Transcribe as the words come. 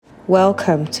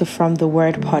Welcome to From the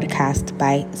Word podcast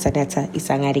by Zanetta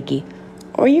Isangarigi,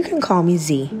 or you can call me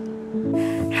Z.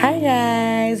 Hi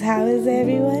guys, how is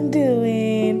everyone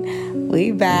doing?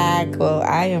 We back. Well,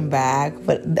 I am back,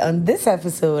 but on this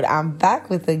episode, I'm back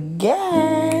with a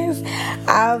guest.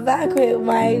 I'm back with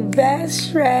my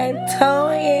best friend,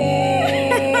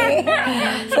 Tony.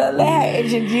 So let her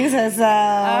introduce herself.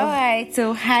 Alright,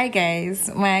 so hi guys.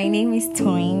 My name is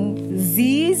Toyin,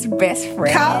 Z's best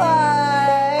friend. Come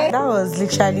on! That was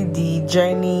literally the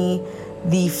journey,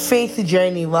 the faith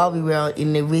journey while we were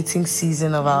in the waiting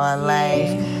season of our life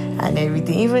and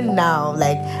everything. Even now,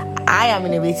 like, I am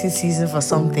in a waiting season for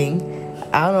something.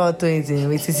 I don't know what Toyin is in a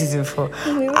waiting season for.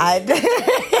 I'm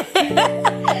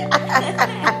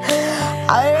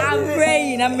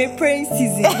praying. I'm a praying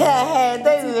season.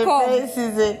 That is a praying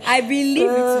season. I believe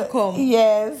it will come.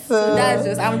 Yes. So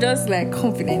I'm just like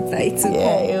confident that it will come.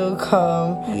 Yeah, it will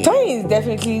come. Yeah. Toyin is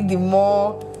definitely the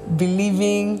more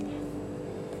believing.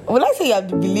 When I say you have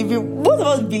to believe it, most of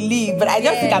us believe, but I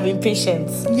just think I'm impatient.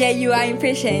 Yeah, you are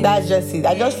impatient. That's just it.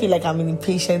 I just feel like I'm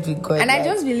impatient with God. And I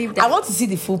just believe that I want to see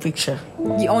the full picture.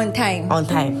 On time. On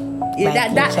time. Yeah,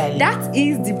 like, that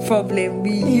is the problem.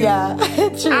 Yeah,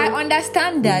 true. I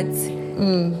understand that.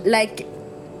 Like,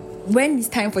 when it's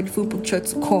time for the full picture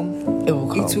to come, it will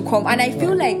come. And I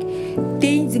feel like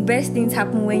the best things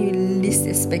happen when you least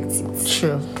expect it.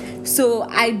 True. So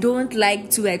I don't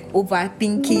like to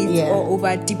overthink it or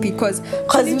overdeep it because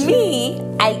me,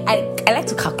 I like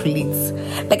to calculate.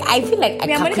 Like, I feel like I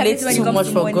calculate too much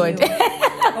for God.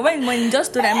 When money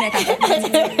just told me I can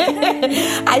calculate.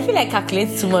 I feel like I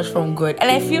calculate too much from God,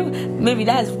 and I feel maybe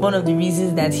that's one of the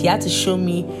reasons that He had to show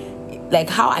me, like,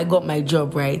 how I got my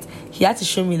job, right? He had to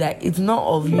show me that it's not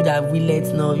of you that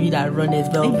willeth, nor of you that runneth,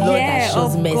 but of Lord that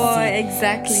shows mercy. God,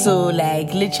 exactly. So,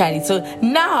 like, literally. So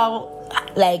now,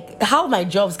 like, how my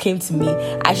jobs came to me,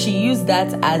 I should use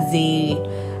that as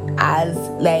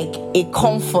like a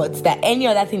comfort, that any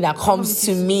other thing that comes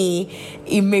to me,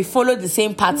 it may follow the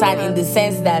same pattern in the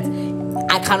sense that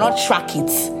I cannot track it.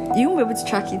 You won't be able to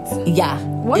track it. Yeah.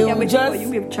 What you're waiting for, you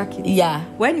won't be able to track it. Yeah.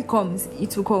 When it comes,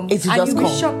 it will come. It will and just you'll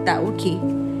come. be shocked that, okay,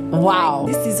 wow,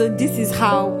 like, this is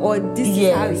how, or this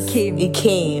is how it came. It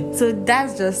came. So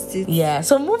that's just it. Yeah.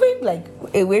 So moving, like,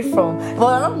 away from, well,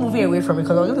 I'm not moving away from it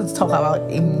because I'm going to talk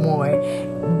about it more.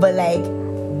 But, like,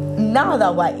 now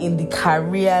that we're in the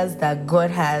careers that God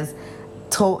has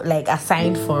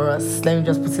assigned for us, let me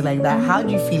just put it like that, how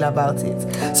do you feel about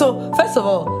it? So first of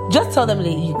all, just tell them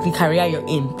the career you're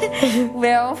in.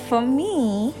 Well, for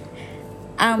me,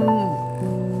 I'm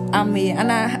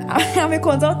a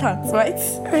consultant, right?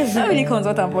 Not really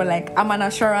consultant, but like I'm an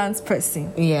assurance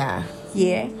person. Yeah.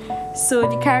 So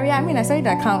the career, I studied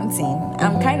accounting.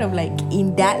 I'm kind of like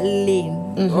in that lane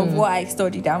of what I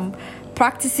studied. I'm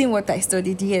practicing what I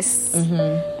studied. Yes,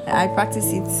 I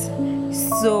practice it.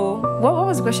 So what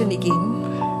was the question again?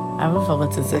 I haven't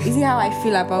forgotten to say. Is it how I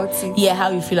feel about it? Yeah, how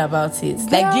you feel about it.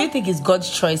 Like, do you think it's God's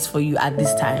choice for you at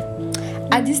this time?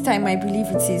 At this time, I believe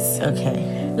it is.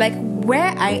 Okay. Like,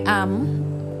 where I am,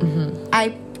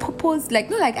 I proposed,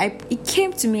 it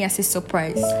came to me as a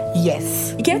surprise.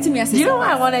 Yes. It came to me as a surprise. You know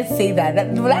why I wanted to say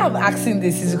that? Why I'm asking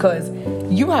this is because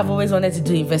you have always wanted to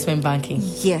do investment banking.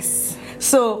 Yes.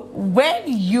 So when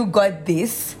you got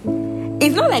this,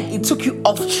 it's not like it took you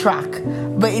off track,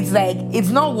 but it's like it's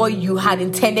not what you had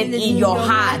intended in your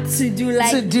heart to do.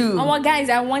 Guys,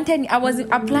 I was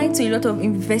applying to a lot of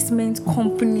investment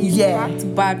companies back to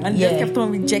back, and they kept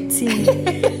on rejecting me.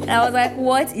 And I was like,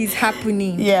 what is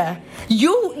happening? Yeah.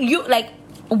 You like,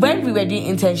 when we were doing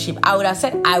internship, I would have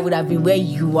said I would have been where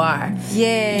you are.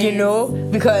 Yeah. You know?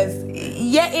 Because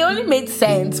it only made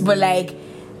sense, but like,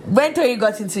 when Tori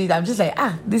got into it, I'm just like,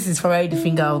 this is probably the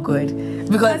finger of God.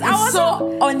 Because I was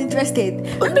so uninterested.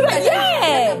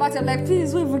 Yeah. About it, I'm like,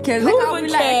 please, who even cares? Who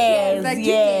even cares?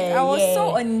 I was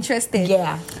so uninterested.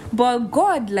 Yeah. But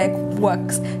God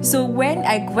works. So when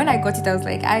I got it, I was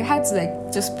like, I had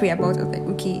to just pray about it. I was like,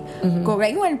 okay, God,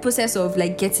 right? Even in the process of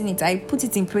getting it, I put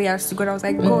it in prayers to God. I was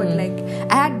like, God,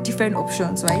 I had different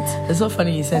options, right? It's so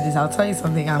funny you said this. I'll tell you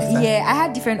something after. Yeah, I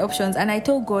had different options, and I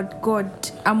told God,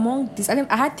 among this, I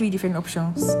had 3 different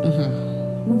options.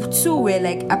 2 were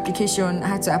application, I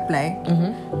had to apply,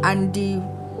 and the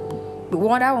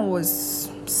other one was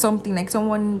something like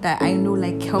someone that I know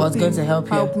was going to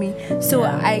help me. So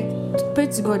I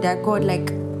prayed to God that God,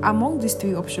 among these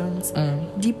 3 options,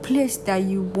 the place that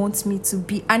you want me to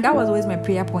be, and that was always my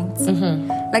prayer point.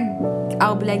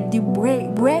 I'll be like, the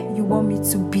where you want me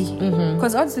to be,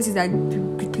 because all these places are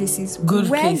good places.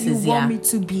 Where you want me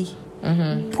to be,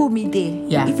 put me there.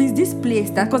 Yeah. If it's this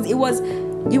place, that because it was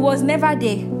never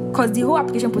there. because the whole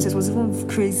application process was even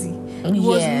crazy. It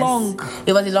was long.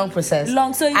 It was a long process.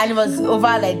 And it was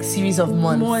over like series of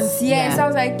months. Yes. So I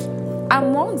was like,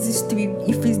 among these three,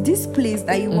 if it's this place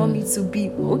that you want me to be,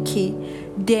 okay.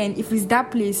 Then if it's that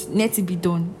place, let it be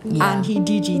done. And he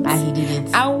did it.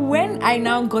 And when I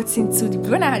now got into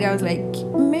when I had it, I was like,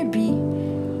 maybe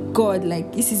God,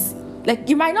 like this is like,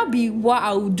 it might not be what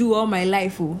I will do all my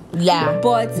life,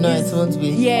 but no, it won't be.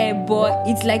 Yeah, but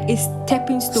it's like a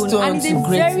stepping stone, and it's a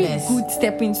very good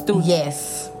stepping stone.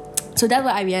 Yes. So that's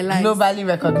what I realized. Globally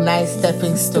recognized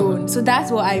stepping stone. So that's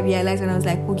what I realized, and I was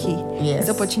like, okay, this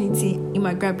opportunity, you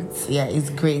might grab it. Yeah, it's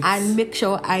great. And make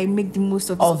sure I make the most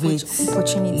of this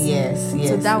opportunity. Yes.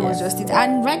 So that was just it.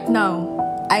 And right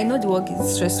now, I know the work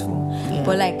is stressful,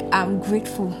 but like, I'm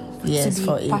grateful to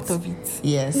be part of it.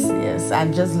 Yes.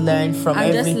 And just learn from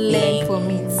everything. Just learn from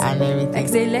it. And everything. Like,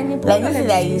 say, learning like this thing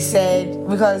that you said,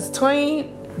 because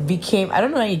Toyin became, I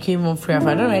don't know when you came on prayer, but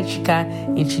I don't know when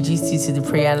Chika introduced you to the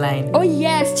prayer line. Oh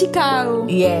yes, Chika.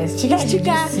 Yes, Chika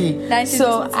introduced you.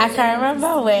 So I can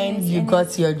remember when you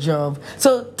got your job.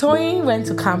 So Toyin went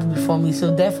to camp before me,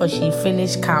 so therefore she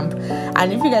finished camp.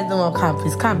 And if you guys don't know what camp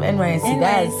is, camp NYSC.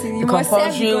 That is the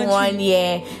compulsory 1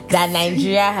 year that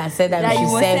Nigeria has said that we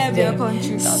should serve them.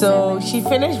 Country. So she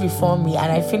finished before me,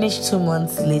 and I finished 2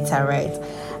 months later, right?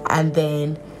 And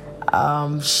then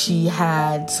she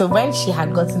had, so when she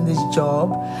had gotten this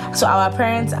job, so our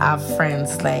parents are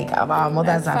friends, like our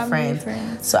mothers are friends.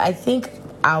 So I think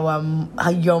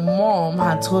your mom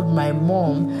had told my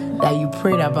mom that you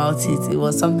prayed about it. It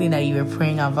was something that you were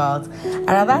praying about. And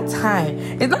at that time,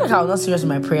 it's not like I was not serious with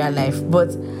my prayer life, but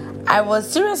I was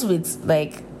serious with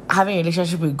like having a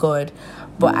relationship with God,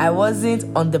 but I wasn't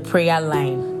on the prayer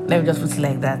line. Let me just put it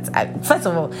like that. First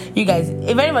of all, you guys,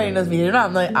 if anybody knows me, you know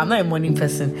I'm not a morning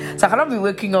person, so I cannot be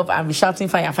waking up and be shouting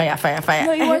fire.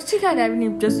 No, it was Chika that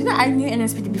really just, I knew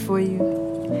NSPD before you.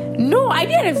 No, I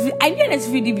knew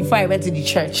NSPD before I went to the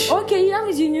church. Okay, that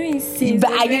means you knew it since.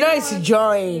 But I did not used to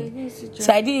join.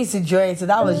 So I didn't used to join. So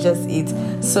that was just it.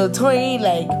 So Toyin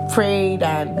like prayed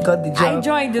and got the job. I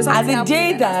joined. And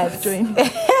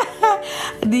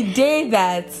the day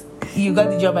that you got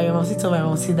the job, and your mom told my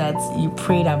mom that you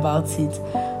prayed about it.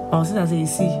 My mom said, you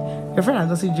see, your friend has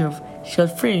got the job. She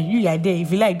was praying. You are there.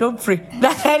 If you like, don't pray.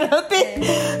 That kind of thing.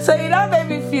 So it now made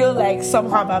me feel like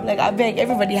somehow I'm like, I beg,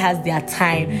 everybody has their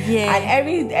time. Yeah.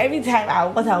 And every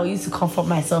time what I used to comfort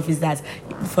myself is that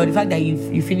for the fact that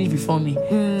you finished before me,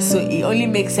 so it only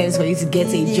makes sense for you to get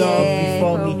a job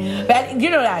before me. But you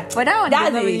know that. But that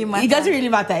doesn't really matter. It doesn't really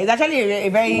matter. It's actually a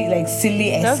very like silly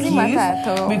excuse. Doesn't matter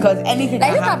at all. Because anything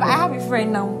like, can happen. I have a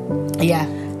friend now. Yeah.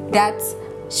 That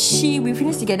we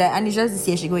finished together, and it's just this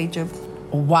year she got a job.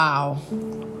 Wow.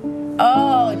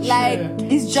 Oh, true. Like,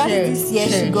 it's just this year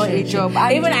she got a job.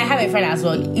 Even I have a friend as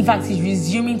well. In fact, he's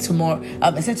resuming tomorrow.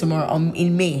 I said tomorrow,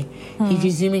 in May. He's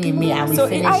resuming in May, and we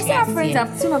finish. I still have friends that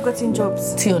have still not gotten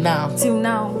jobs. Till now.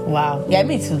 Wow. Yeah,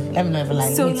 me too. Let me know if you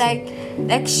like. So like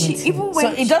she, even when,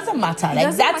 so it doesn't matter.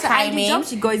 Like that timing. The job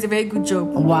she got is a very good job.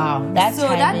 Wow. That's so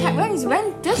timing. That time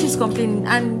when she's complaining,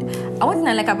 and one thing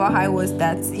I like about her was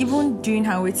that even during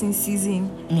her waiting season,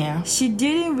 she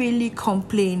didn't really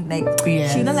complain. Like she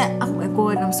was not like, oh my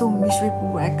God, I'm so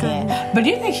miserable. I can't. Yeah. But do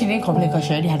you think she didn't complain because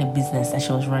she already had a business that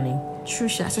she was running? True,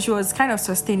 so she was kind of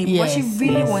sustaining, but she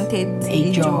really wanted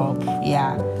a job.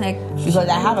 Yeah, like because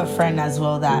I have a friend as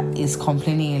well that is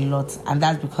complaining a lot, and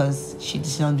that's because she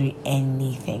does not do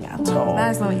anything at all.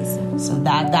 That's not easy. So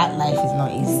that life is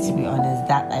not easy, to be honest.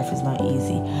 That life is not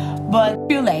easy, but I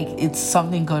feel like it's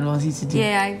something God wants you to do.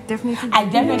 Yeah, I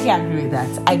definitely agree with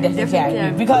that. I definitely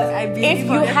agree because if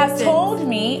you had told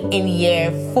me in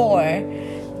year 4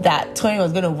 that Toyin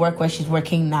was going to work where she's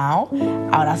working now,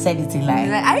 I would have said it in life.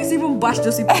 Like, I used to even bash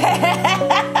those people.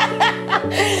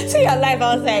 See your life,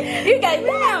 I was like, you guys,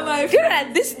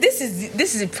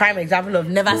 this is a prime example of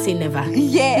never say never.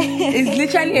 Yeah. It's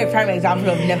literally a prime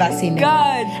example of never say never.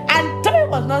 God. And Toyin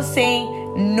was not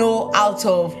saying no out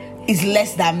of is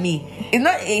less than me. It's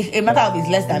not a matter of it's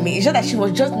less than me. It's just that she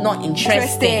was just not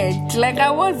interested. Like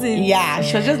I wasn't. Yeah,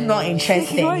 she was just not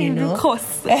interested. When you do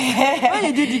course, when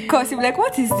you do the course, you're like,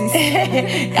 what is this?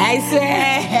 I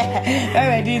swear, when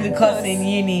we're doing the course in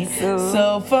uni.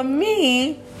 So for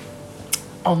me,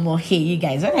 hey, you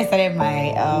guys, when I started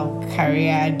my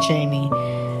career journey,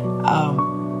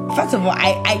 first of all,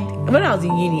 I when I was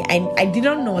in uni, I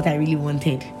didn't know what I really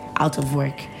wanted out of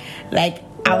work. Like,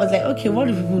 I was like, okay, what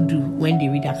do people do when they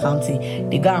read accounting?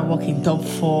 They go and work in top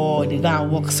 4, they go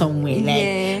and work somewhere.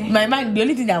 Like my mind, the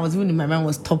only thing that was even in my mind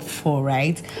was top 4,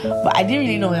 right? But I didn't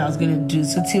really know what I was gonna do.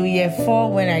 So till year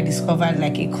 4, when I discovered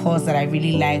like a course that I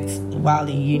really liked while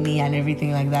in uni and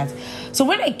everything like that. So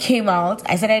when I came out,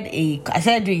 I started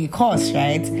doing a course,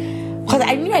 right? Because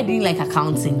I knew I didn't like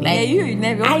accounting. Like, you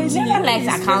never. I never liked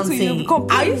accounting.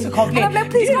 I used to complain. And I'm like,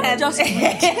 please, can just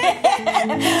read. So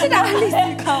that at least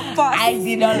you can pass. I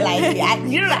did not like it.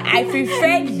 I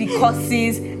preferred the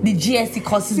courses, the GST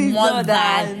courses more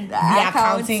than the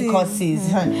accounting courses.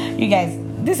 You guys,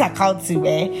 this accounting,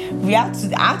 I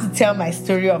have to tell my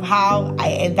story of how I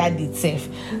entered it safe.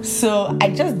 So I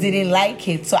just didn't like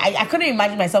it. So I couldn't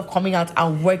imagine myself coming out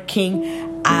and working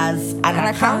as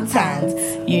an accountant,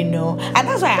 and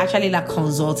that's why I actually like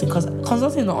consulting, because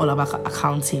consulting is not all about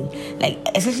accounting, like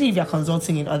especially if you're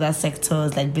consulting in other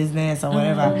sectors like business or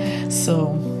whatever.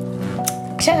 So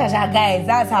guys,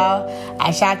 that's how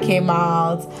I came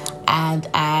out and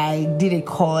I did a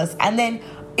course. And then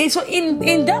so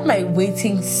in that my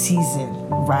waiting season,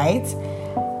 right,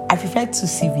 I preferred 2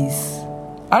 CVs.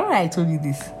 I don't know I told you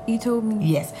this. You told me.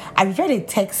 Yes. I preferred a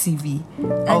tech CV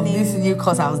of this new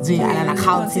course I was doing and an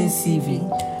accounting CV.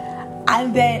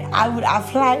 And then I would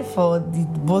apply for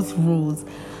both roles.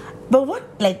 But what,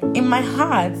 like, in my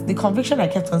heart, the conviction I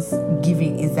kept on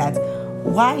giving is that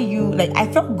why you, like,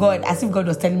 I felt God, as if God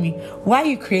was telling me, why are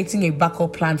you creating a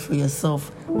backup plan for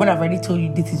yourself when I've already told you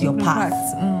this is your path?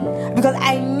 Because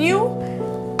I knew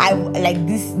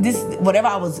this whatever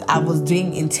I was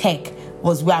doing in tech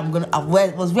was where I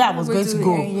was going to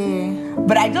go. Yeah.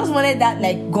 But I just wanted that,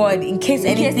 like, God, in case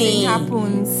anything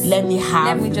happens, let me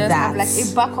just have like a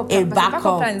backup plan. A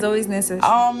backup plan is always necessary.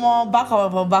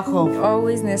 Backup.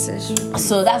 Always necessary.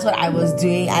 So that's what I was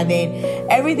doing, and then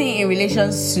everything in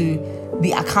relations to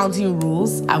the accounting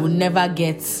rules, I would never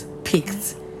get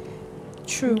picked.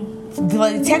 True. For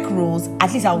the tech rules,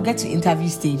 at least I would get to interview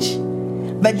stage.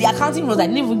 But the accounting roles, I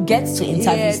didn't even get to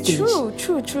interview stage.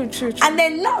 True. And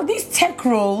then now these tech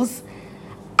roles,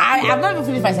 I've not even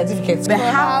finished my certificates. But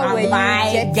how am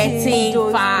I getting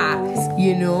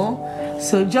far?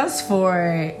 So just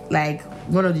for like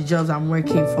one of the jobs I'm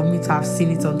working, for me to have seen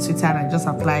it on Twitter and I just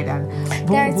applied and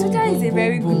Twitter is a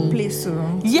very good place.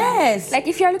 So yes, like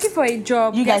if you're looking for a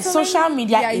job, you guys, social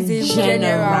media is in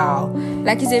general.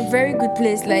 Like it's a very good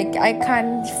place. Like I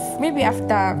can maybe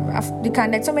after you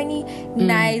can like so many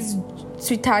nice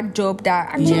Twitter job that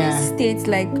actually states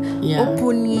like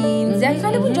openings. You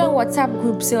can even join WhatsApp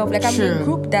group self. Like I'm in a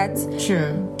group that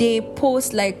they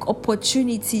post like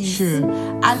opportunities.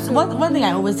 And one thing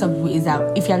I always tell people is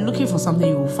that if you're looking for something,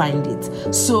 you will find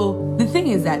it. So the thing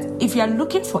is that if you're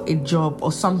looking for a job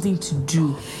or something to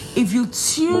do, if you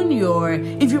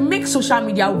make social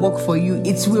media work for you,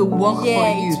 it will work for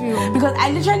you. Because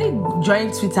I literally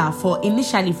joined Twitter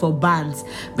initially for bands,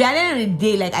 but at the end of the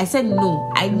day, like I said,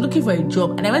 no, I'm looking for a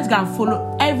job, and I went to go and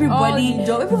follow everybody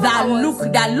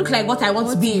that look like what I want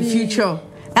to be in future.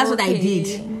 That's what I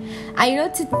did.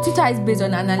 And Twitter is based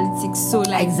on analytics, so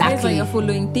like based on your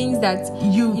following things that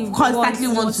you constantly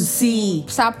want to see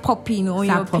start popping on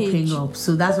your page. Up.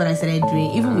 So that's what I started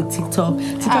doing. Even with TikTok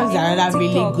is another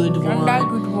really good one.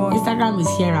 Instagram is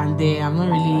here and there. I'm not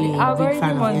really a big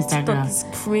fan of Instagram. TikTok is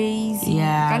crazy.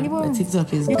 Yeah, but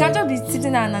TikTok is. You can't just be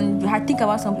sitting down and think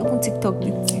about something. Open TikTok,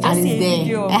 you just and see a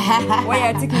video what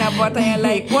you're thinking about, and you're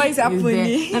like, what is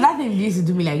happening? No, that thing used to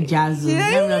do me like jazz.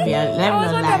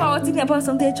 I was thinking about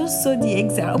something. I just saw the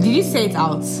example. Did you say it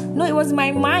out? No, it was in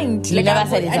my mind. You never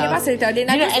said it out. I never said it out.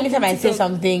 Anytime I say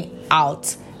something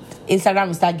out, Instagram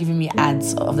will start giving me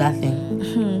ads of that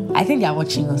thing. I think they are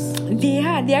watching us. They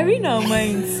are in our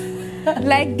minds.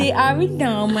 Like they are in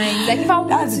our minds. Like if I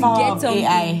want to get something,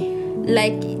 AI.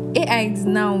 Like AI is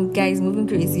now, guys, moving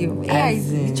crazy. AI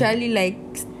is literally like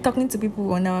talking to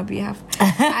people on our behalf.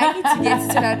 I need to get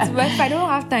to that. But if I don't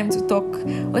have time to talk,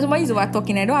 or somebody is over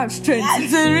talking, I don't have strength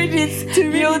to read it.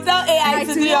 You'll tell AI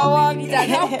to do your work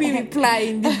and help me reply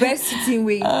in the best sitting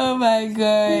way. Oh my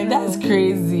god, that's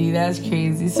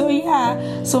crazy. So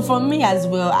yeah, so for me as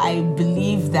well, I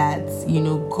believe that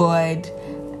God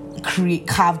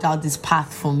carved out this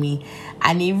path for me,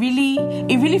 and it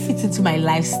really fits into my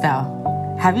lifestyle.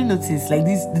 Have you noticed, like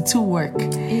the two work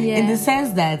in the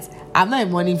sense that I'm not a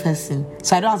morning person,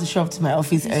 so I don't have to show up to my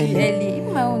office early.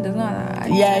 Even my own does not.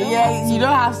 You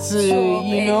don't have to.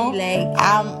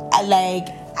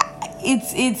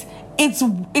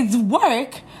 It's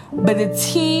work, but the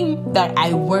team that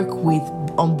I work with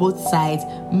on both sides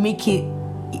make it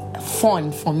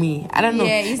fun for me. I don't know.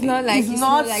 Yeah, it's not like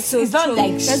stressful.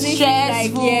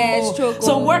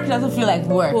 So work doesn't feel like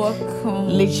work.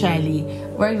 Literally.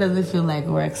 work doesn't feel like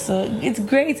work. So it's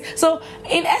great. So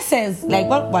in essence, like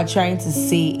what we're trying to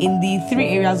say in the 3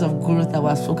 areas of growth that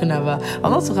we're spoken about,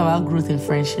 I'm not talking about growth in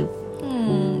friendship.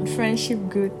 Friendship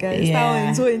growth, guys. Yeah. That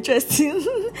one's so interesting.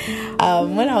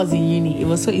 When I was in uni, it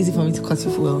was so easy for me to cut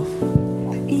you full off.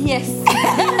 Yes.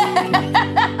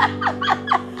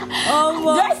 Do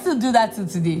I still do that till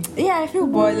today? Yeah, I feel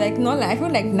bored. Like, not like I feel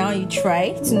like now you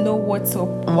try to know what's up.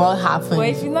 What happened? But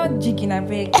if you're not jigging, I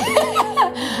beg.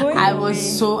 I was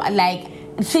so like,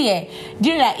 see, yeah, do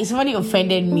you know that if somebody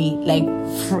offended me, like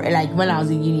when I was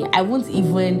in uni, I won't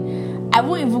even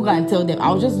go and tell them.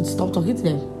 I'll just stop talking to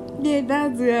them. Yeah,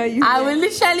 that's where you. I will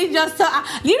literally just tell,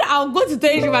 I'll go to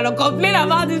tell you and I'll complain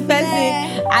about this person,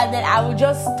 and then I will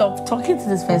just stop talking to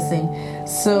this person.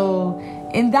 So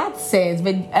in that sense,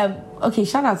 but okay,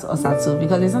 shout out to Osato,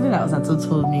 because there's something that Osato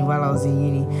told me while I was in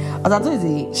uni.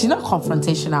 Osato she's not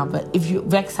confrontational, but if you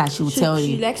vex her, she will tell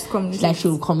you. She likes to communicate. Like she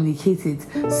will communicate it.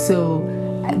 So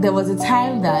there was a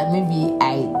time that maybe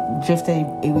I drifted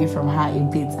away from her a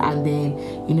bit, and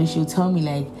then she would tell me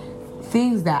like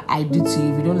things that I do to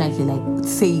you. If you don't like it, like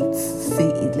say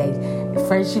it. Like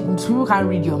friendship, people can't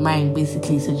read your mind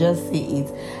basically, so just say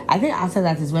it. I think after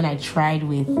that is when I tried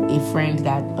with a friend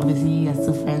that obviously you're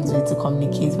still friends with to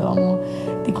communicate, but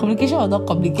the communication was not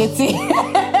complicated.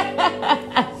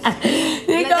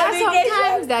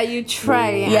 Sometimes that you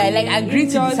try, like agree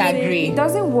to disagree. It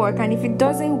doesn't work, and if it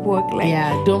doesn't work, like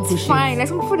don't push fine. it. Like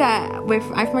some people that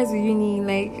I friends with uni,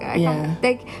 like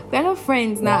like we're not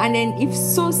friends now, and then if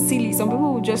so silly, some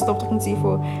people will just stop talking to you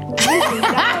for reasons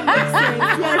that don't make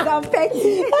sense. Yes, I'm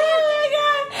petty. Oh my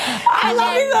god, I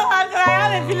love it so much. I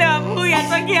have a feeling of who you're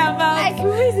talking about. Like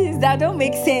reasons that don't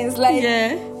make sense, like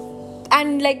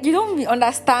and like you don't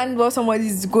understand what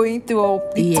somebody's going through or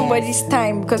somebody's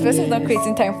time, because person's not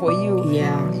creating time for you.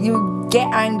 You get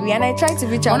angry, and I try to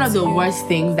reach out. One of the worst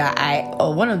things that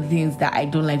one of the things that I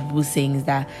don't like people saying is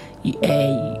that is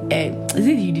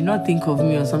it you did not think of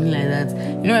me or something like that.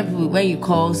 When you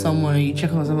call someone or you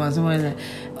check on someone is like,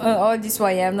 all this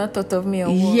while you have not thought of me or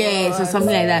what? Yes, or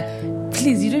something like that.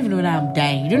 Please, you don't even know that I'm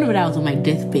dying. You don't know that I was on my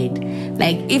deathbed.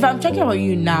 Like, if I'm talking about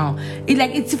you now,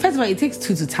 it's first of all, it takes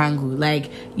two to tango.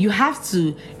 Like, you have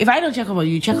to. If I don't check about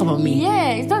you check about me.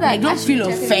 Yeah, it's not that. I don't feel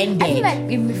offended. I feel like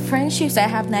in the friendships I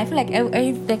have now, I feel like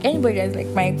anybody that's like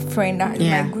my friend,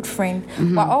 my good friend,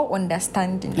 we're all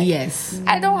understanding. Like, yes.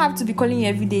 I don't have to be calling you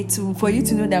every day for you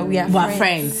to know that we are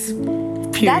friends.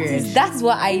 That's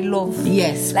what I love.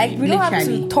 Yes. Like we don't have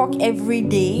to talk every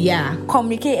day. Yeah.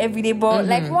 Communicate every day, but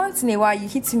like once in a while you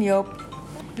hit me up.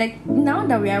 Like now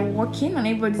that we are working and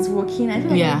everybody's working, I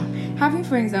feel like having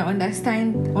friends that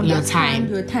understand your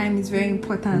time is very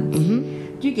important.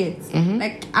 Do you get?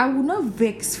 Like I would not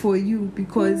vex for you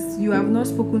because you have not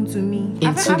spoken to me.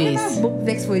 In 2 days. I've never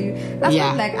vex for you. That's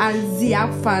not like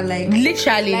how far, like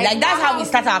literally, like that's how we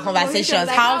start our conversations.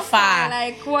 Like, how far?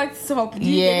 Like what's up? When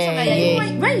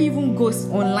you even go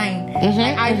online,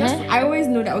 like I always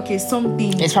know that okay,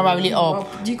 something it's probably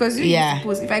up. Because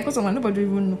if I go somewhere, nobody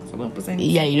will even know. So I don't post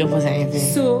anything. Yeah, you don't post anything.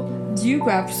 So do you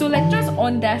grab? So like just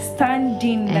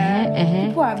understanding that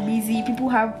people are busy, people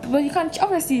have, but you can't.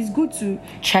 Obviously, it's good to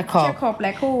check up.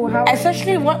 Like how.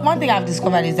 Especially one thing I've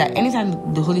discovered is that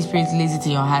anytime the Holy Spirit lays it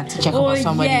in your heart to check up on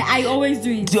somebody, I always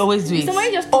do it. You always do it.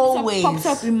 Somebody just pops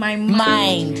up in my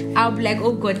mind. I'll be like,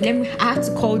 oh God, I have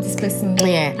to call this person.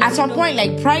 Yeah. At some point,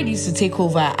 like pride used to take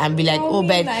over and be like, oh,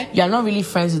 but you're not really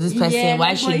friends with this person.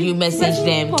 Why should you message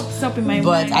them? Pops up in my mind.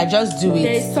 But I just do it.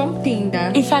 There's something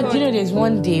that. In fact, there's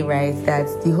one day, right, that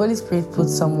the Holy Spirit put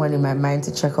someone in my mind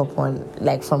to check up on,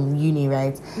 like from uni,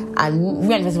 right? And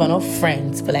we and the person were not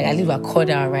friends, but like at least we're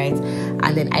cordial, right?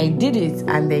 And then I did it,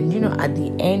 and then at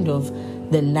the end of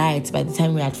the night, by the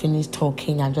time we had finished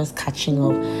talking and just catching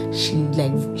up, she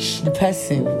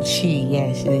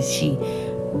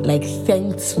like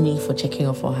thanked me for checking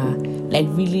up for her. Like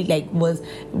really, like was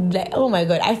like, oh my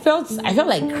God, I felt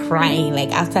like crying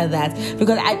like after that,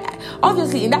 because I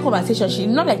obviously in that conversation she did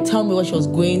not like tell me what she was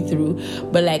going through,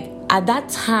 but like at that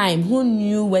time, who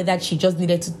knew whether she just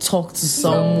needed to talk to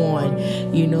someone,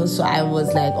 So I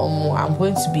was like, oh, I'm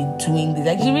going to be doing this.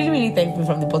 Like she really, really thanked me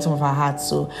from the bottom of her heart.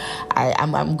 So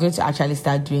I'm going to actually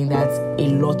start doing that a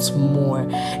lot more.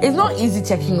 It's not easy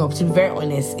checking up, to be very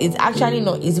honest. It's actually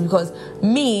not easy because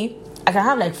I can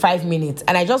have like 5 minutes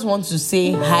and I just want to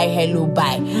say hi, hello,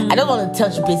 bye. I don't want to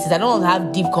touch bases. I don't want to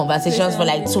have deep conversations for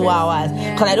like 2 hours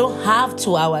because I don't have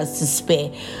 2 hours to spare.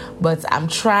 But I'm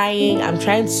trying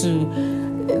to.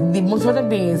 The most important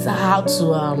thing is how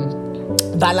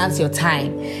to balance your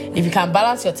time. If you can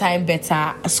balance your time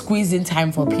better, squeeze in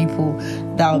time for people,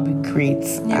 that would be great.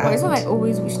 Yeah, but it's not like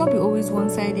always. We should not be always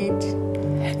one-sided.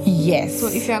 Yes. So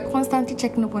if you are constantly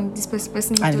checking up on this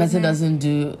person and the person doesn't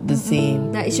do the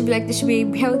same, that it should be like there should be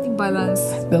a healthy balance.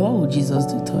 But what would Jesus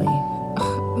do to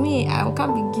you? Me, I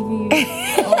can't be giving you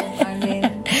and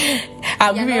then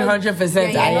I'll give you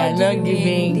 100% and you're not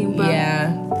giving.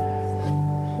 Yeah.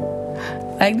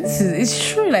 Like this is,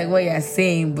 it's true like what you're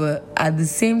saying, but at the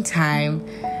same time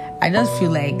I just feel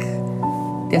like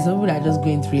there's some people that are just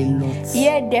going through a lot.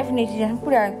 Yeah, definitely. There's people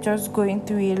that are just going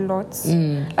through a lot.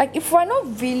 Like if we're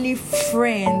not really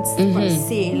friends per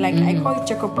se, like I call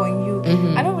check up on you,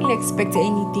 I don't really expect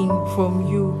anything from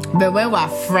you. But when we're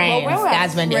friends,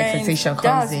 that's when the expectation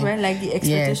comes in. That's when like the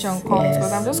expectation comes.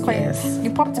 Because I'm just calling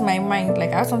you popped in my mind.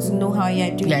 Like I just want to know how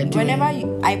you're doing. Whenever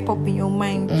I pop in your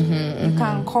mind, you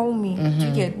can call me.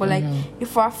 You get? But like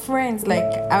if we're friends, like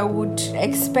I would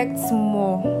expect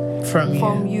more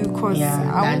from you because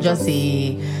than just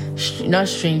a not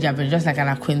stranger but just like an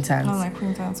acquaintance. Not an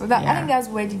acquaintance. So that I think that's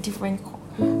where the difference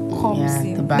comes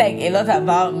in. Like a lot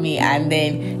about me, and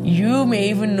then you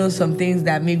may even know some things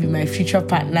that maybe my future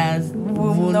partners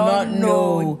will not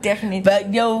know. Definitely.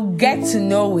 But they'll get to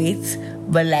know it,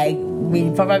 but like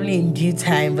probably in due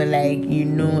time, but like you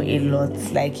know a lot.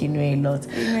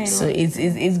 So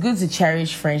it's good to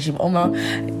cherish friendship. Oma,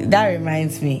 that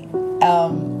reminds me.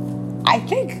 I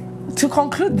think to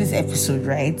conclude this episode,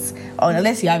 right? Or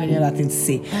unless you have any other thing to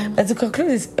say, but to conclude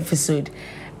this episode,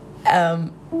 a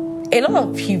lot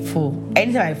of people,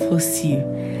 anytime I post you,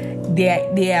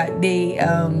 they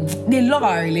love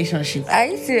our relationship. Are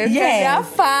you serious? Yes. We have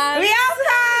fans. We have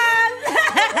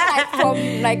like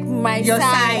from like my your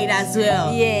side as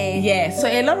well. Yeah. So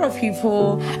a lot of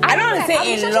people, I don't want to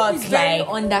say a lot, is very like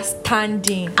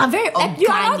understanding. I'm very like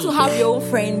you're allowed to have your own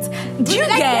friends. Do you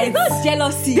get? There's no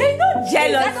jealousy. There's no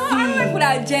jealousy. I don't know people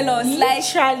that are jealous.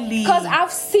 Literally. Because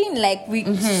I've seen like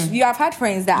you have had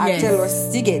friends that are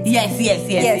jealous. Do you get?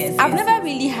 Yes. I've never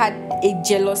really had a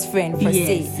jealous friend per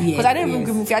se. Because I don't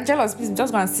even if you're jealous, please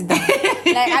just go and sit down.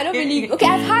 Like I don't really. Okay,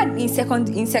 I've had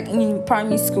in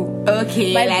primary school.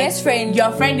 Okay, my best friend.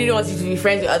 Your friend didn't want you to be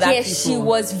friends with other people. Yes, she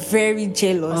was very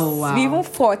jealous. Oh wow. We even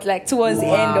fought like towards the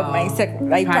end of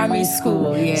my primary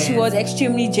school. Yes. She was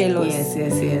extremely jealous.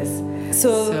 Yes.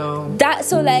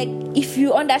 So like if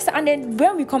you understand, and then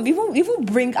when we come, even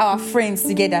bring our friends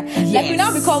together, like we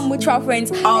now become mutual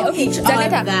friends. Okay,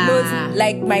 Janetta knows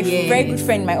like my very good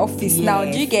friend in my office now.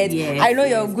 Do you get? I know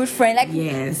you're a good friend. Like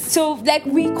so like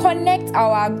we connect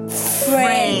our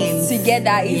friends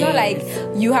together. It's not like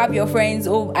you have your friends.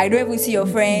 Oh, I don't even see your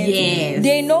friends.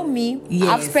 They know me.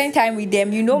 I've spent time with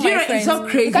them. You know my friends. It's so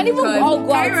crazy. You can even all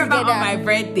go out together. On my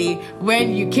birthday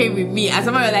when you came with me, and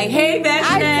someone was like, "Hey, best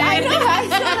friend." I know.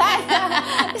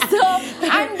 So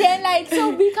and then like so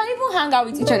we can even hang out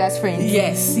with each other's friends.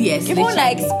 Yes. Even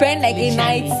like spend like a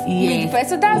night with the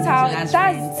person.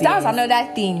 So that's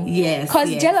another thing. Yes.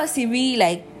 Because jealousy really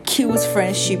like kills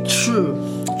friendship. True.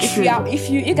 If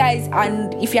you guys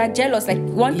and if you are jealous, like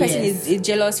one person is a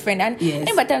jealous friend, and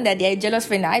every time that they're a jealous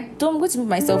friend, I don't go to move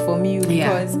myself from you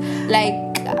because like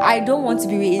I don't want to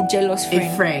be with a jealous friend.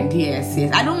 A friend, yes.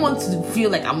 I don't want to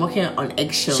feel like I'm walking on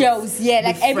eggshells.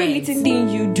 Like every little thing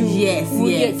you do,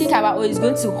 you think about it's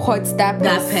going to hurt that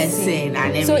person. And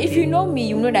everything. So if you know me,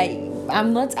 you know that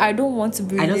I don't want to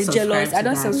be jealous. I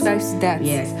don't subscribe to that.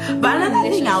 Yes. But another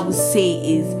thing I would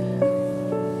say is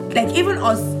like even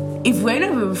us, if we're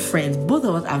not even friends, both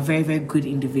of us are very, very good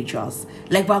individuals.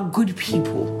 Like we're good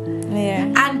people.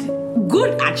 Yeah. And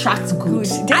good attracts good.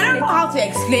 I don't know how to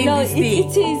explain this thing.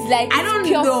 It is like I don't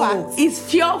know. Fact.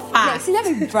 It's pure fact. Like, see, let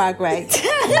me brag, right?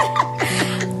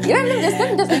 Let me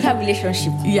just enter a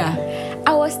relationship. Yeah.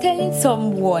 I was telling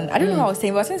someone, I don't know what I was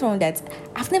saying, but I was telling someone that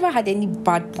I've never had any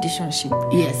bad relationship.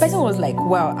 Yes. The person was like,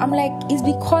 wow. I'm like, it's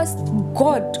because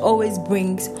God always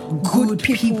brings good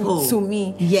people to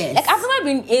me. Yes. Like, I've never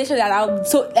been in a relationship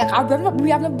that we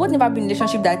have both never been in a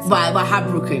relationship that were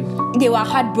heartbroken. They were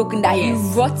heartbroken, that you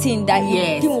rotten, that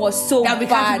everything was so that we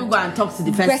bad. Can't even go and talk to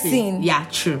the person. Yeah,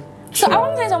 true. So I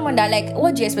want to tell someone that, like,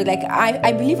 what do you expect? Like,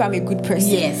 I believe I'm a good person.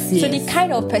 Yes. So the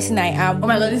kind of person I am. Oh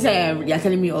my God, this is you're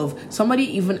telling me of. Somebody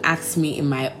even asked me in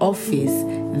my office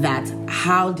that,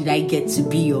 how did I get to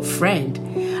be your friend?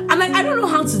 I'm like, I don't know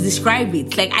how to describe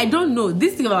it. Like, I don't know.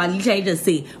 This thing about literally just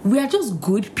say, we are just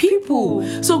good people.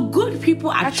 So good people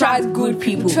attract good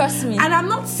people. Trust me. And I'm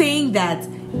not saying that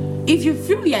if you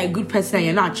feel you're a good person and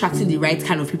you're not attracting the right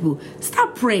kind of people,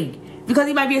 start praying. because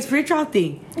it might be a spiritual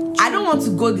thing. I don't want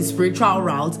to go the spiritual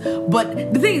route,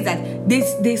 but the thing is that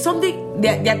there's something.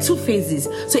 There are two phases.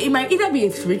 So it might either be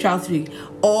a spiritual thing,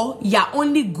 or you're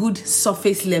only good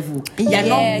surface level. You're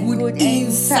not good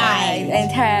inside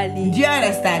entirely. Do you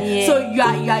understand? Yeah. So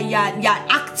you're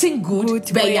acting good,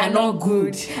 but you're not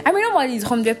good. I mean, nobody is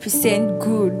 100%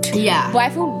 good. Yeah. But I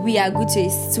feel we are good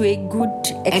to a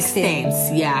good extent.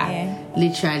 Yeah.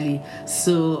 Literally.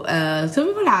 So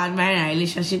people are admiring our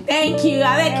relationship. Thank you.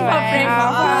 I keep on praying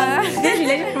for us. This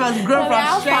relationship has grown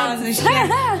from strength to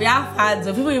strength. We have fans.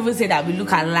 So people even say that we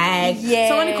look alike. Yeah.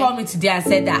 Somebody called me today and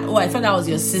said that, I thought that was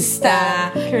your sister.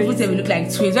 People say we look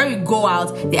like twins. When we go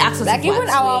out, they ask us like if even we're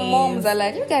our twins. moms are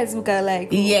like, you guys look alike.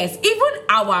 Yes. Even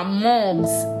our moms,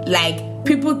 like,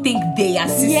 people think they are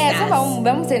sisters. Yeah, some of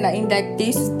them saying that they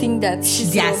used to think that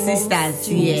they are sisters.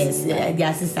 Yes, they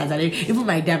are sisters. And even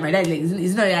my dad is like,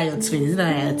 it's not your twin. It's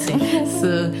not your twin. So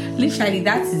literally,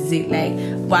 that is it. Like,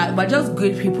 we're just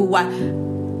good people.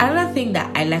 Another thing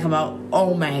that I like about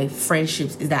all my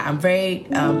friendships is that I'm very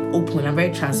open. I'm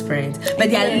very transparent. But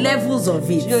there are levels of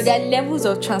it. There are levels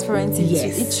of transparency.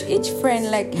 Yes. Each friend,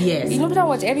 like, yes. You know, no matter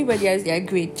what, everybody has their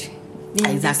grade.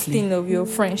 Exactly. This thing of your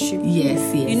friendship.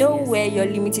 Yes. You know where your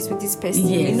limit is with this person.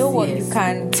 Yes, you know what you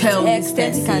can tell this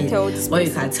person. You can tell this person. What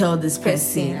you can tell this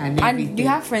person. And you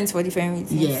have friends for different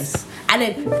reasons. Yes. And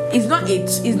then it's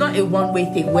not a one-way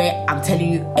thing where I'm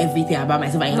telling you everything about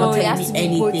myself and you're not telling me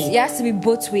anything. It has to be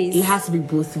both ways. It has to be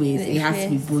both ways. You have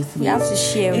to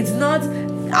share. It's not.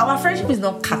 Our friendship is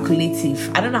not calculative.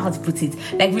 I don't know how to put it.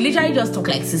 Like, we literally just talk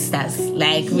like sisters.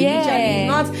 Like, we literally,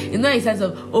 it's not a sense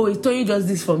of, if Tony does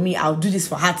this for me, I'll do this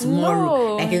for her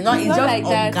tomorrow. No, like, it's just like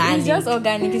organic. That. It's just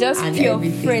organic. It's just and pure,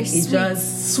 everything. fresh. It's sweet.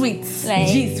 just sweet. Like,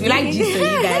 gist. We like gist for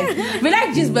you guys. We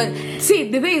like gist, but see,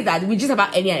 the thing is that we gist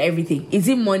about any and everything. Is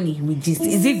it money? We gist.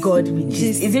 Is it God? We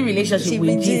gist. Is it relationship?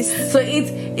 We gist. So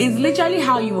it's literally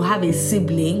how you have a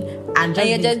sibling and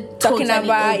you're just talking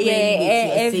about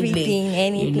everything,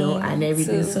 anything, and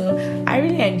everything. So I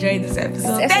really enjoyed this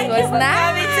episode. Thank you for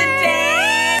coming today.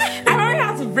 I probably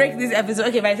have to break this episode.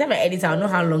 Okay, by the time I edit, I'll know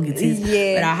how long it is.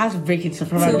 Yeah, but I'll have to break it to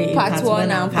probably part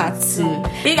 1 and part 2.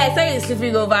 You guys, sorry, you're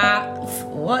sleeping over.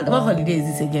 What holiday is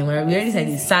this again? We already said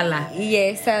it's Salah.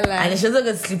 Yeah, Salah. And she's also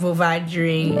going to sleep over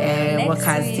during workers'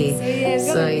 day.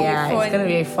 So it's gonna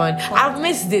be fun. I've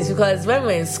missed this because when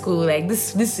we're in school, like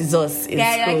this is us in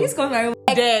school. Like this comes my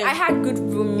I had good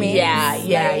roommates.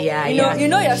 Yeah. You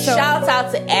know yourself. Shout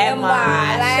out to Emma.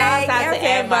 Shout out to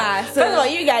Emma. So, first of all,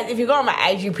 you guys, if you go on my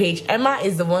IG page, Emma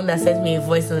is the one that sent me a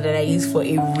voice note that I use for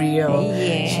a reel.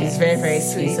 Yeah, she's very, very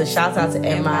sweet. So shout out to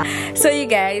Emma. So you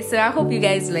guys, I hope you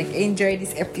guys enjoy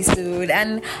this episode,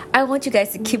 and I want you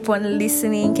guys to keep on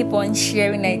listening, keep on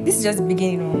sharing. Like, this is just the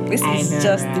beginning. This is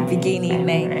just the beginning.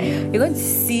 You're going to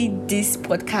see this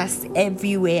podcast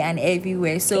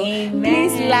everywhere. So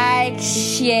please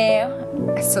share,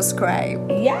 subscribe.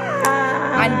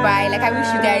 Yeah. And bye. I wish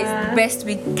you guys the best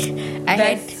week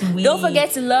ahead. Don't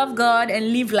forget to love God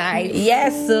and live life.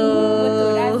 Yes,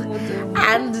 so.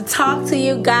 And talk to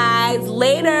you guys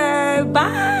later.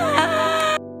 Bye.